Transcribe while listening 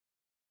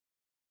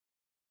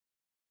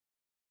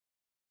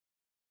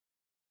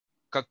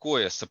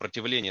какое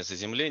сопротивление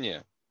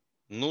заземления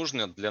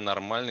нужно для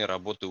нормальной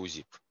работы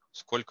УЗИП?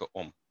 Сколько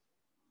Ом?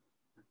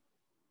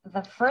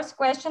 The first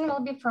question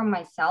will be from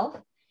myself,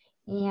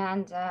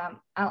 and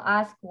I'll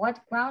ask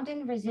what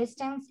grounding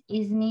resistance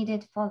is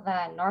needed for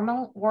the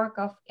normal work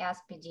of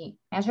SPD,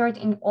 measured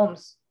in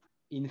ohms.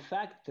 In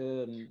fact,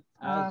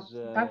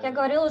 как я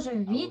говорил уже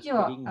в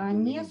видео,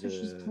 не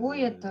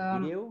существует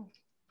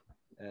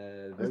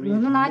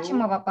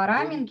значимого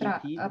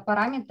параметра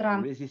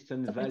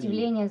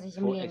сопротивления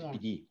заземления.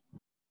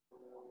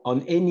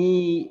 On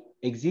any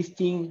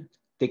existing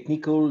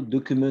technical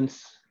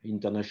documents,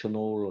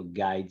 international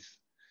guides.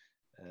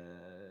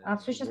 В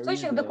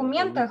существующих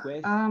документах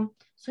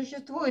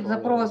существует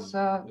запрос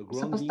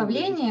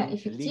сопоставления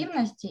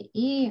эффективности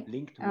и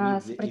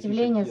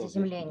сопротивления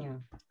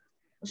заземлению.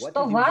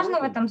 Что важно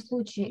в этом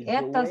случае,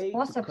 это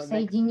способ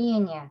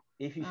соединения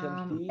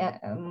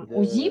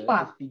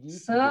УЗИПа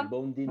с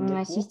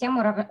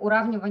системой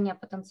уравнивания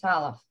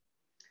потенциалов.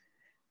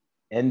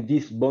 And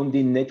this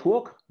bonding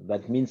network,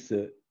 that means,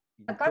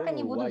 как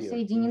они будут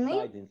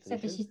соединены с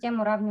этой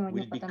системой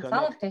уравнивания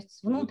потенциалов, то есть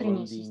с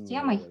внутренней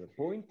системой,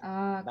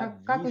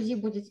 как УЗИ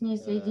будет с ней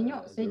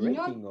соединен,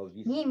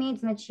 не имеет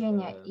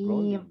значения.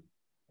 И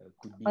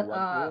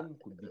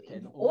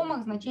в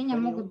омах значения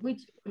могут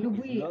быть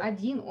любые: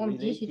 1 Ом,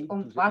 10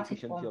 Ом,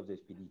 20 Ом.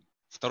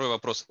 Второй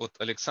вопрос от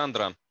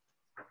Александра.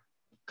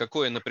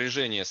 Какое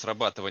напряжение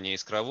срабатывания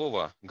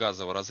искрового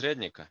газового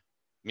разрядника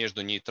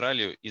между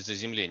нейтралью и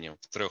заземлением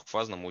в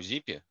трехфазном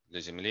УЗИПе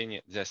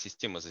для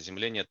системы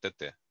заземления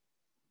ТТ?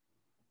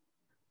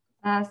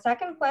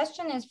 Second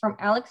question is from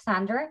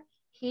Alexander.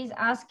 He's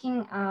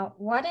asking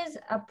what is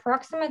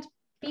approximate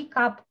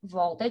pickup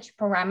voltage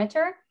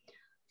parameter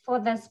for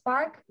the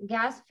spark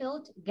gas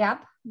filled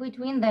gap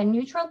between the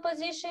neutral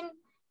position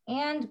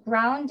and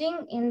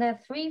grounding in the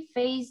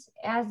three-phase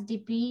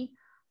SDP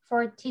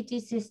for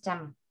TT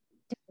system?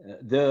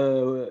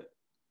 The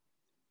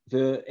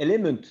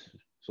element,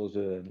 so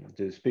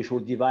the special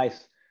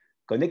device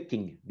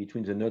connecting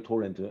between the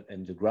neutral and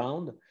the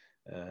ground,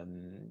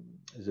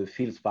 the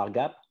field spark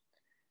gap,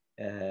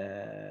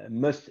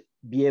 must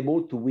be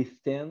able to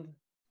withstand.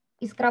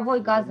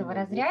 Искровой газовый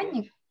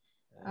разрядник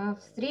в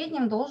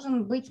среднем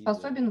должен быть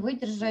способен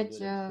выдержать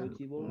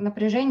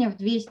напряжение в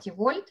 200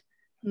 вольт,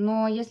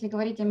 но если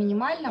говорить о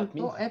минимальном,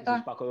 то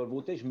это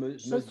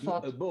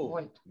 600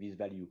 вольт.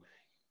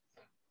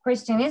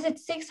 Christian, is it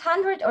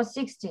 600 or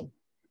 60?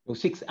 No,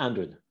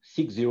 600.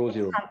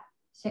 600.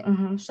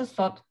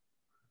 600.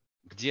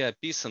 Где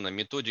описана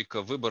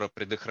методика выбора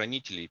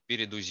предохранителей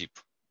перед УЗИП?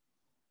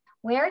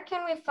 Where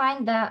can we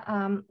find the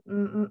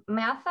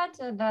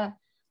method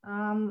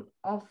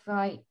of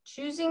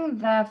choosing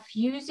the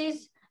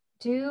fuses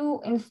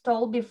to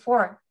install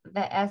before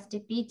the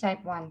SDP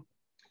type 1?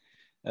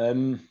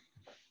 When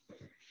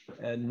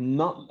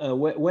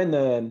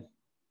an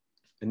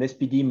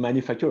SPD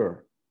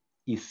manufacturer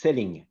is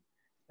selling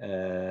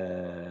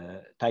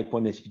type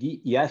 1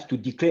 SPD, he has to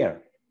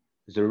declare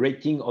the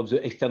rating of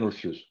the external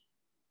fuse.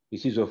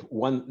 This is the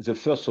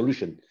first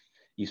solution,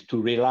 is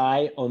to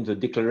rely on the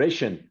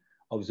declaration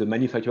of the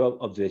manufacturer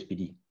of the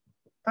SPD.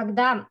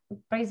 Когда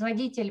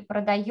производитель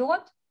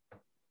продает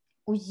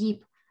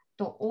УЗИП,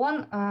 то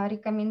он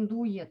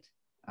рекомендует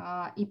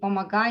и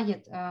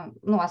помогает,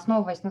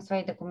 основываясь на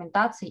своей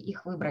документации,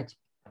 их выбрать.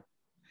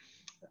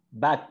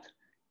 But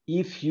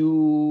if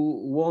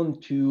you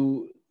want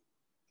to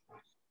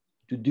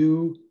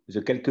do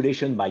the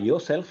calculation by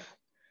yourself,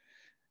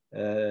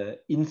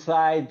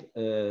 inside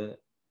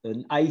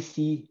an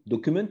IC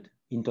document,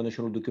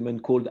 international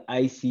document called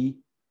IC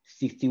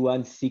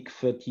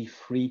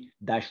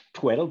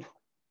 61633-12,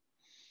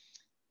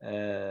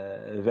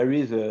 there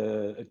is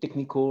a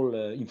technical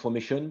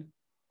information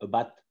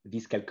about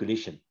this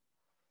calculation.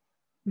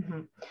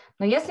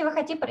 Но если вы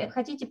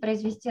хотите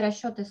произвести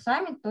расчеты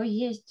сами, то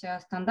есть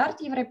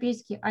стандарт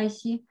европейский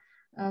IC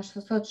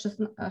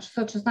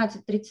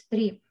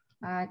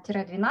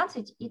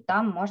 61633-12, и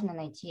там можно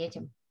найти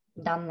эти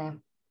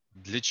данные.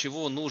 Для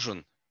чего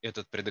нужен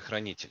этот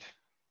предохранитель?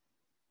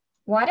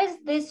 What is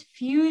this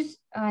fuse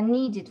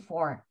needed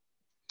for?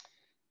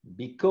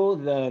 Because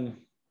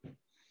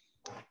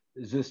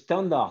the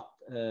standard,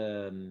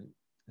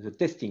 the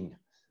testing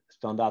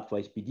standard for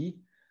SPD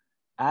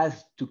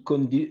has to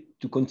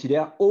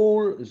consider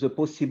all the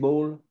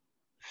possible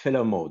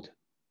failure mode,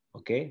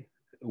 okay?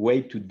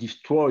 Way to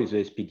destroy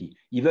the SPD.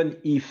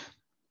 Even if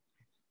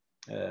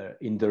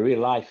in the real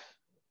life,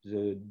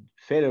 the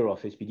failure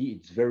of SPD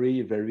is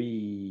very,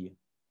 very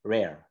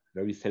rare,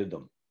 very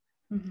seldom.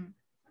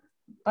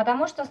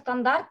 Потому что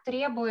стандарт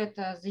требует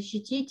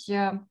защитить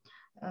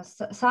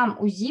сам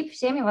УЗИП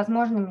всеми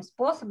возможными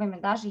способами,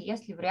 даже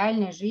если в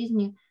реальной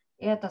жизни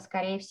это,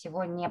 скорее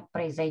всего, не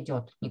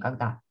произойдет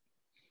никогда.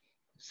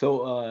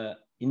 So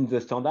in the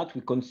standard,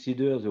 we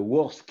consider the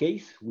worst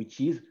case,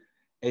 which is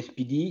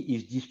SPD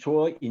is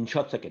destroyed in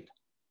short circuit.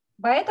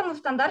 Поэтому в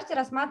стандарте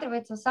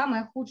рассматривается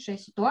самая худшая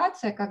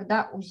ситуация,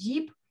 когда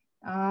УЗИП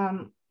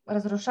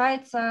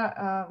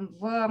разрушается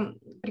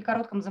при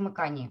коротком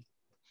замыкании.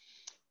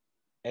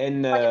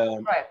 And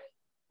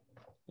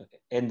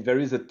And there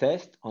is a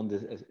test on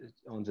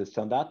the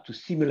standard to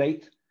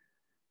simulate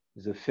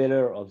the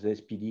failure of the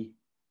SPD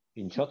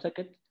in short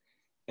circuit,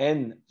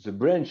 and the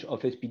branch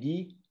of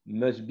SPD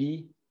must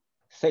be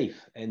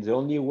safe. And the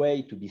only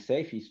way to be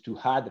safe is to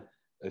add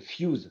a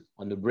fuse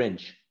on the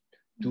branch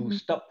to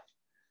stop,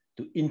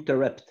 to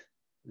interrupt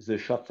the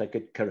short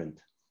circuit current.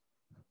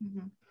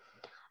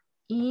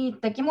 И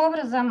таким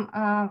образом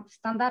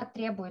стандарт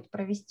требует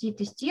провести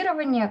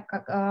тестирование,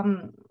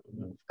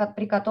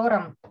 при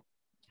котором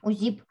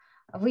УЗИП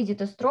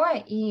выйдет из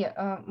строя и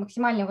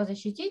максимально его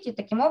защитить. И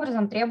таким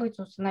образом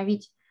требуется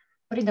установить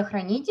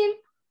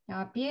предохранитель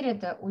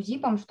перед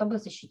УЗИПом, чтобы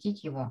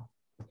защитить его.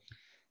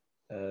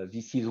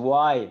 This is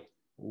why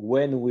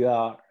when we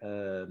are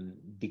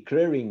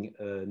declaring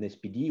an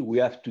SPD, we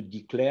have to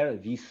declare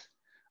this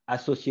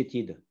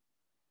associated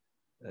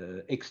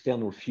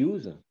external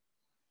fuse.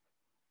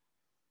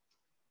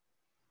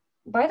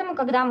 Поэтому,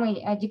 когда мы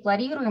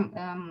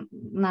декларируем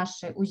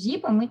наши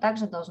УЗИПы, мы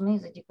также должны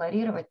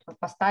задекларировать,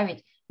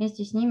 поставить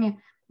вместе с ними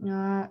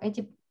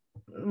эти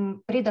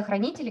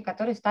предохранители,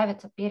 которые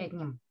ставятся перед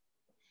ним.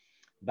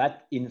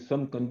 But in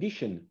some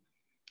condition,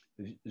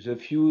 the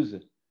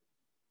fuse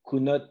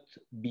could not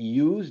be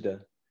used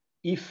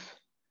if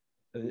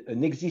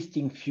an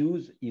existing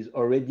fuse is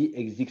already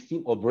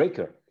existing, or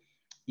breaker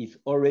is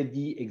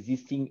already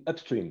existing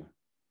upstream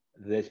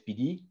the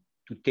SPD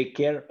to take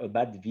care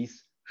about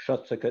this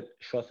short circuit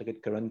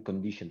current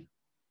condition.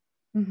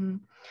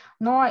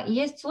 Но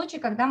есть случаи,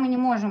 когда мы не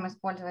можем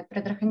использовать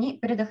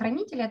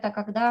предохранитель. Это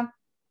когда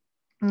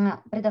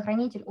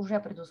предохранитель уже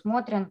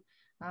предусмотрен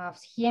в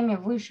схеме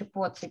выше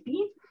по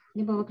цепи,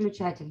 либо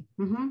выключатель.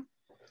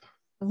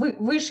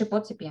 Выше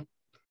по цепи.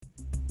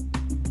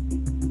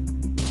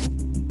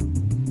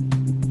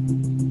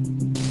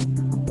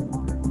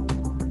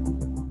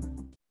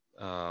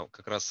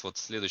 Как раз вот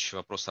следующий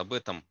вопрос об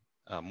этом.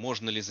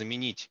 Можно ли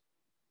заменить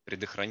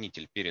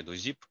предохранитель перед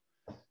УЗИП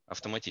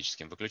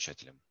автоматическим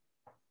выключателем?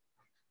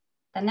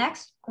 The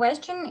next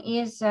question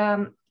is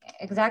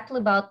exactly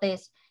about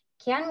this.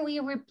 Can we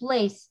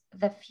replace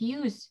the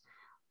fuse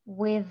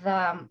with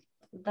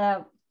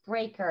the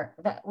breaker,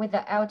 with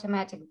the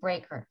automatic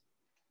breaker?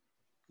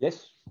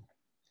 Yes,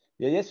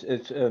 yes,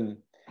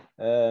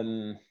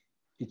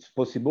 it's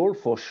possible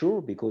for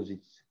sure, because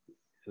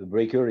a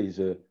breaker is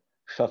a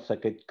short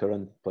circuit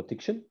current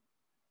protection.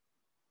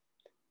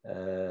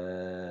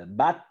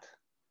 But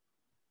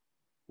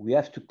we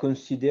have to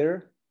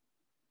consider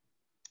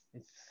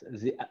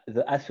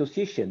the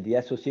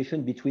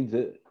association between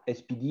the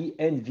SPD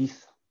and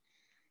this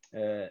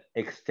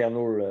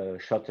external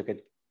short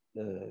circuit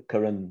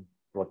current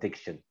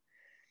protection.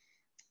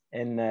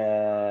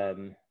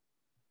 And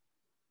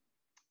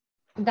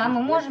да,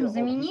 мы можем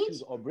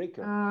заменить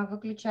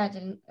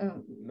выключатель,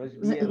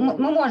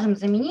 мы можем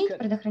заменить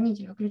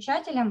предохранитель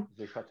выключателем,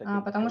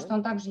 потому что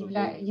он также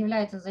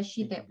является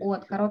защитой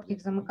от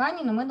коротких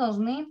замыканий, но мы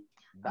должны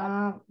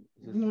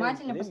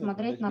внимательно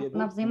посмотреть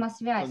на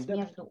взаимосвязь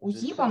между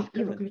УЗИПом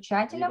и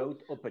выключателем,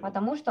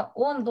 потому что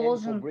он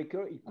должен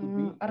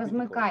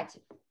размыкать.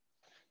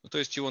 Ну, то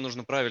есть его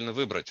нужно правильно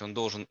выбрать. Он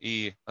должен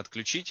и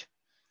отключить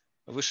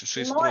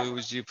вышедший из строя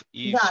УЗИП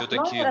и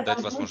все-таки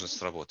дать возможность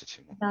сработать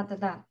ему.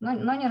 Да,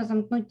 но не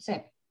разомкнуть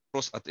цепь.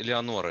 Вопрос от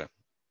Элеоноры.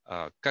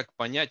 Как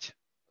понять,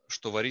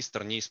 что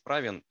варистор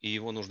неисправен и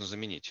его нужно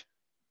заменить?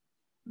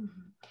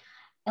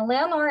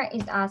 Eleanor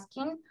is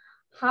asking,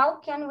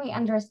 how can we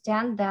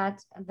understand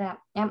that the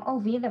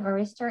MOV, the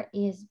varistor,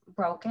 is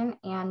broken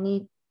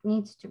and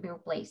needs to be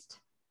replaced?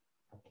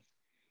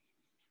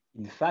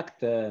 In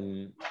fact,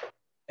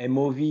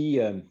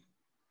 MOV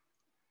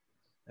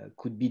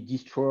could be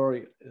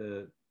destroyed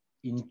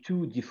in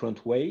two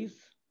different ways.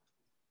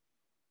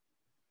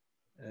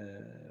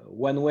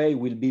 One way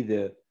will be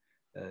the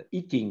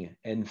heating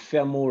and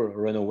thermal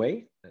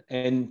runaway.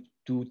 And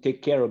to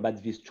take care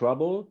about this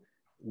trouble,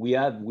 we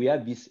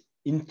have this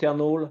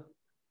internal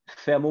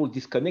thermal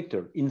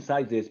disconnector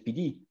inside the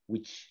SPD,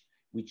 which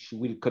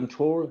will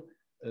control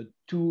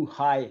too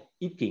high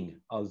heating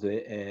of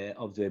the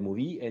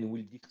MOV and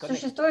will disconnect.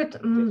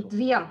 Существует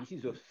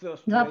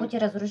два пути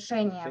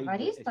разрушения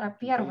варистора.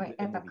 Первый –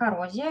 это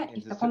коррозия, и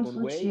в таком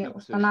случае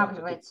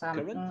устанавливается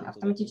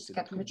автоматический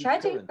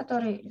отключатель,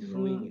 который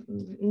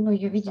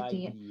ее видит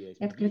и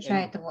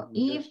отключает его.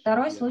 И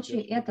второй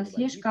случай – это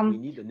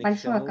слишком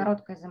большое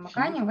короткое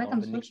замыкание. В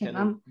этом случае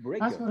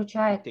нас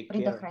выручает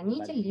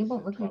предохранитель либо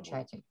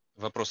выключатель.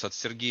 Вопрос от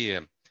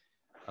Сергея.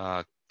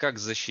 Как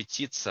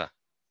защититься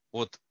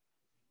от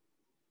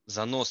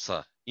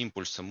заноса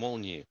импульса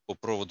молнии по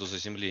проводу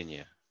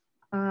заземления?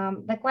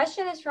 The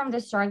question is from the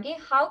Sergey.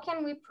 How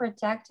can we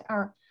protect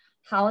our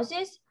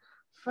houses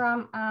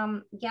from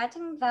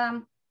getting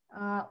the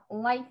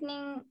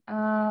lightning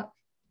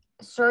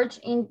surge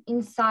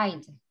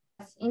inside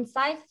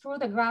through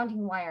the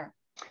grounding wire?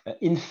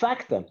 In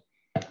fact,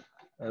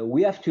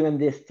 we have to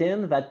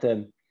understand that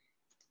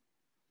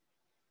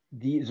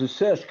the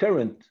surge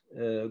current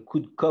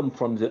could come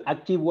from the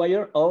active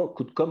wire or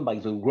could come by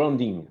the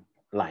grounding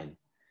line.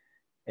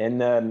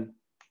 And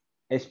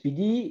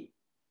SPD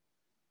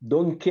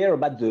don't care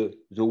about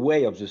the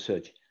way of the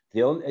surge.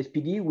 The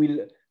SPD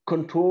will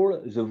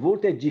control the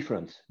voltage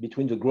difference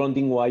between the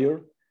grounding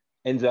wire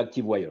and the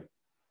active wire.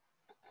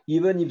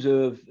 Even if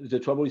the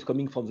trouble is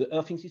coming from the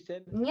earthing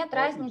system. Нет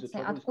разницы,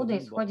 откуда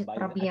исходит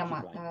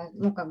проблема,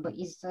 ну как бы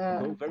из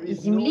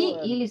земли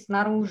или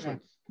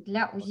снаружи.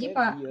 Для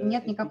УЗИПа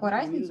нет никакой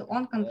разницы,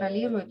 он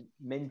контролирует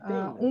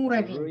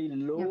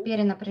уровень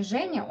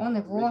перенапряжения, он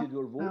его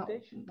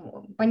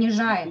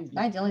понижает,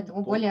 да, делает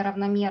его более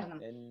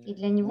равномерным. И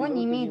для него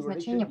не имеет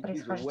значения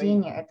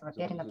происхождение этого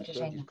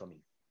перенапряжения.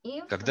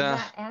 Когда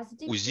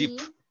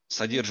УЗИП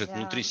содержит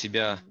внутри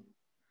себя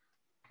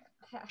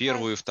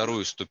первую и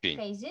вторую ступень,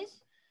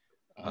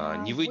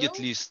 не выйдет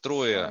ли из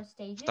строя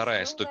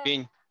вторая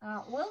ступень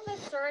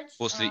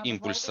после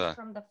импульса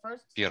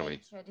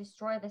первой?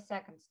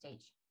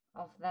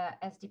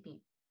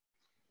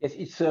 Yes,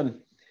 it's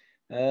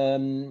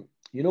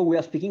you know, we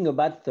are speaking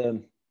about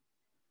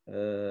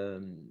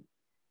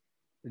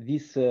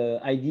this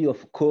idea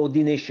of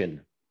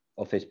coordination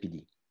of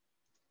SPD.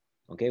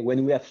 Okay,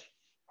 when we have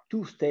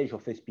two stages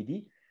of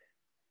SPD,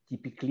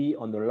 typically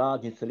on a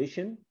large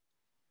installation,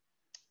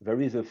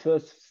 there is a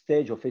first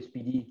stage of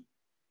SPD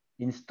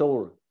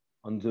installed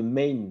on the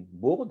main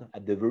board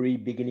at the very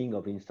beginning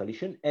of the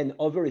installation, and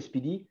other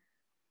SPD,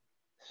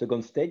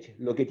 second stage,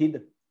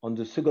 located on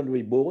the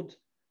secondary board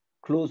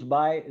close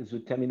by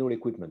the terminal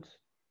equipment.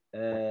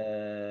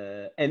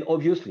 And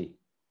obviously,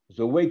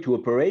 the way to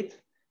operate,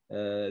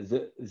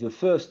 the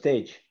first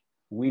stage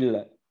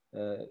will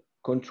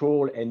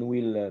control and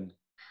will...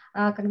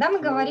 Когда мы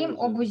говорим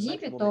об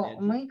УЗИПе, то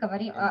мы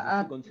говорим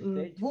о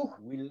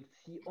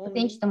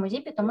двухступенчатом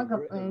УЗИПе, то мы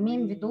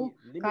имеем в виду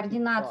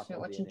координацию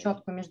очень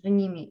четкую между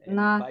ними.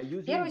 На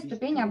первой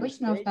ступени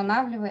обычно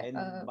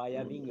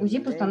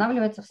УЗИП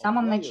устанавливается в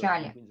самом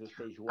начале,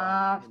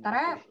 а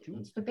вторая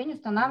ступень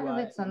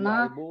устанавливается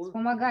на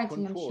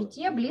вспомогательном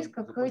щите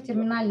близко к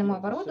терминальному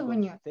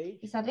оборудованию.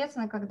 И,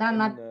 соответственно, когда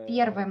на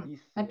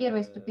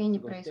первой ступени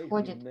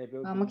происходит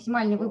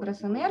максимальный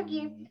выброс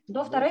энергии,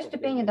 до второй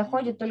ступени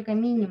доходит только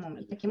минимум.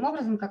 И таким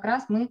образом как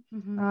раз мы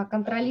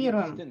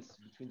контролируем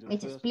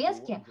эти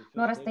всплески,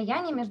 но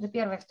расстояние между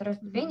первой и второй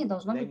ступенью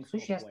должно быть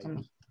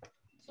существенным.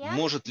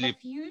 Может ли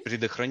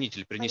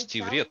предохранитель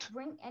принести вред,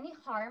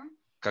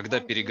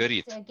 когда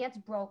перегорит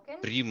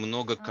при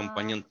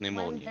многокомпонентной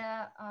молнии?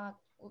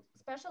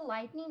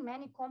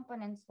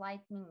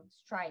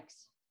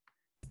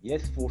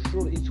 Yes, for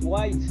sure. It's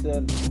why it's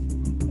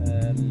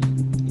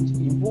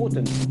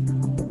important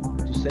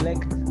to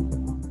select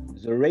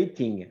the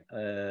rating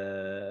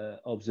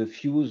of the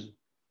fuse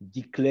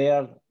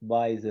declared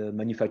by the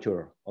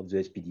manufacturer of the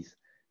SPDs.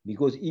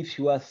 Because if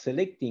you are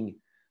selecting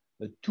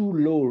a too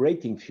low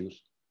rating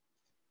fuse,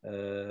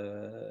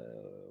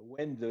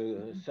 when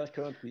the surge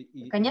current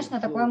is... Конечно,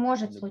 такое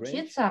может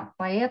случиться,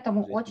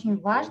 поэтому очень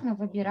важно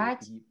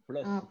выбирать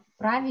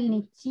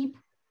правильный тип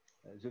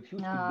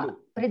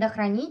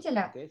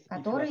предохранителя,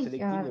 который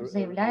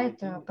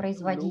заявляет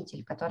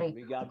производитель,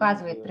 который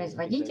указывает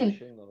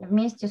производитель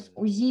вместе с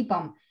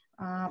УЗИПом,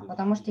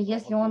 потому что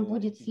если он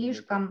будет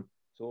слишком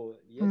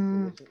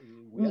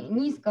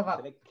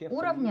низкого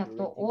уровня,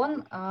 то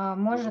он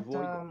может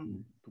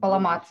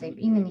поломаться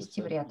и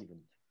нанести вред.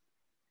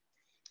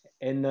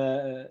 And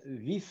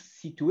this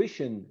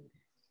situation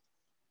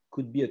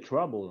could be a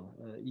trouble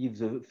if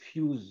the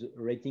fuse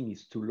rating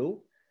is too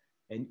low,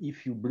 and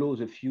if you blow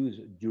the fuse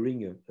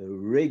during a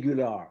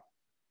regular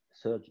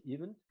surge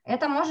event.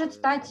 Это может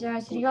стать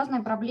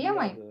серьезной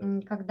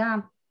проблемой,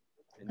 когда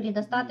при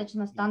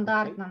достаточно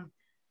стандартном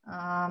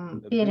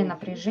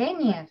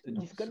перенапряжении,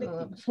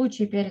 в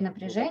случае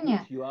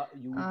перенапряжения,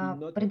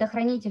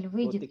 предохранитель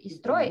выйдет из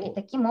строя и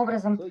таким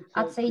образом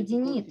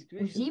отсоединит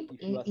УЗИП,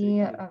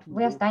 и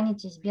вы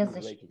останетесь без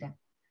защиты.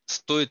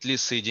 Стоит ли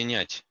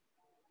соединять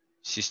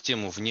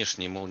систему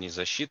внешней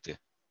молниезащиты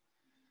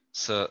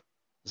с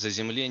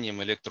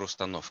заземлением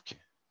электроустановки?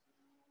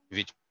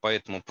 Ведь по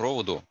этому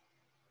проводу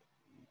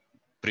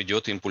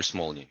придет импульс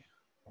молнии.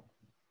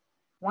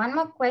 One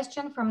more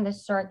question from the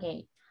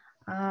Sergey.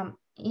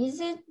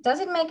 Does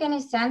it make any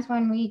sense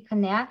when we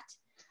connect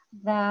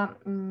the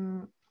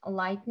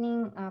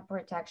lightning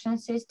protection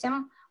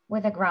system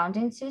with a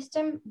grounding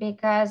system,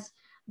 because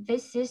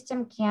this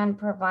system can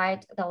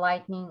provide the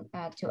lightning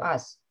to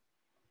us?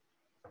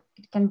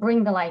 It can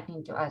bring the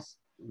lightning to us.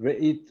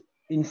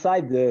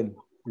 Inside the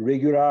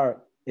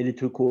regular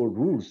electrical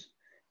rules,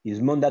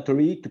 is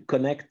mandatory to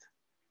connect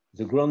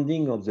the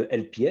grounding of the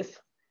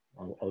LPS,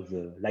 of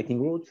the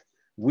lightning rods,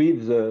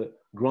 with the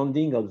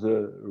grounding of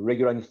the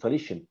regular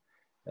installation.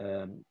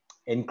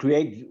 And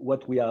create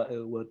what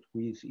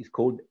is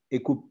called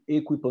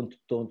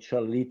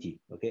equipotentiality.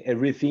 Okay,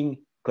 everything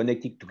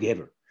connected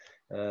together.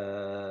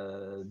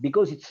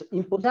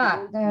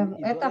 Да,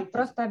 это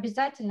просто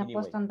обязательно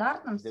по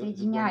стандартам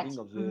соединять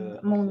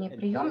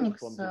молниеприемник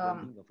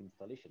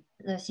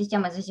с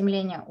системой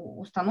заземления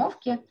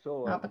установки,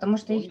 потому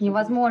что их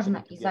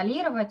невозможно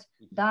изолировать.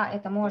 Да,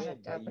 это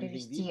может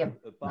привести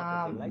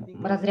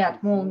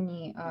разряд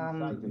молнии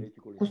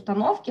к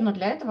установке, но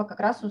для этого как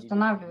раз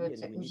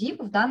устанавливается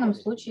УЗИП. В данном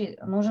случае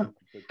нужен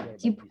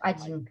тип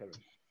 1.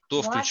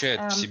 Что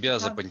включает в себя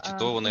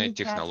запатентованная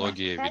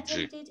технология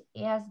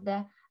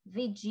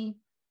VG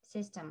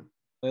system.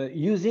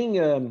 Using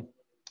a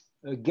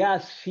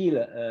gas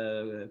fill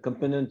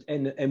component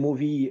and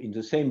MOV in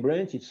the same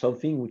branch, it's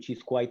something which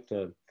is quite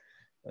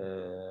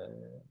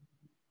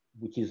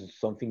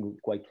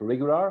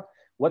regular.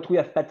 What we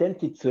have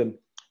patented is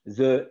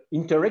the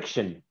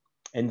interaction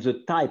and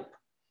the type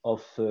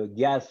of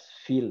gas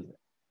fill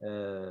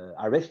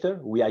arrestor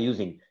we are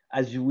using.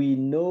 As you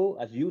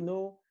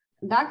know.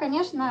 Да,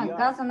 конечно,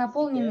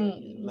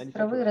 газонаполненные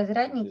искровые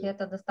разрядники –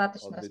 это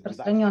достаточно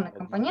распространенный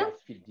компонент,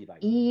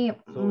 и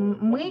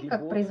мы,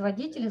 как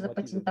производители,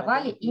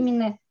 запатентовали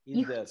именно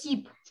их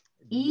тип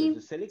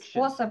и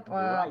способ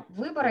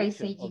выбора и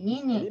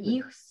соединения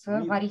их с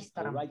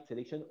варистором,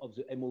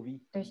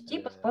 то есть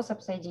тип и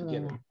способ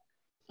соединения.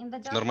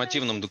 В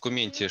нормативном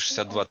документе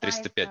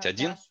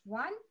 62305.1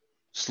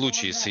 в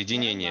случае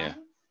соединения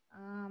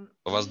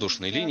по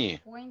воздушной линии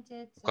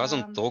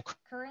указан ток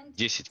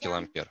 10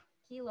 килоампер.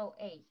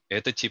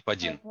 Это тип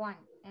 1.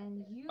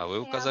 А вы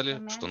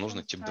указали, что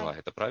нужно тип 2.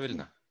 Это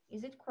правильно?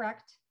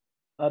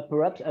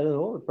 Perhaps, I don't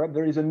know, perhaps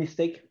there is a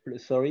mistake.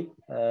 Sorry,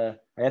 I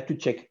have to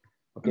check.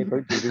 Okay,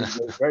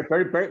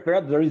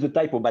 perhaps there is a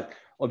typo, but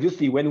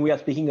obviously when we are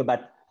speaking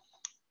about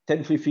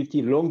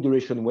 10350 long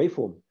duration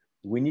waveform,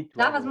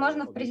 да,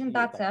 возможно, в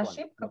презентации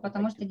ошибка,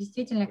 потому что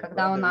действительно,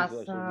 когда у нас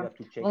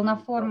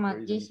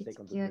волноформа 10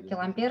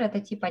 килоампер, это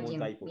тип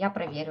 1. Я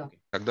проверю.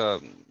 Когда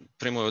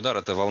прямой удар,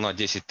 это волна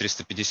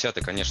 10-350,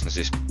 и, конечно,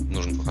 здесь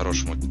нужен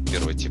по-хорошему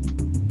первый тип.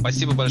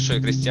 Спасибо большое,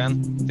 Кристиан.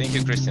 Thank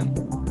you, Кристиан.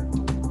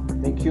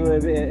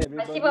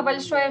 Спасибо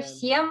большое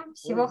всем.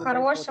 Всего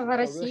хорошего,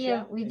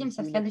 Россия.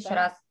 Увидимся в следующий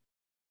раз.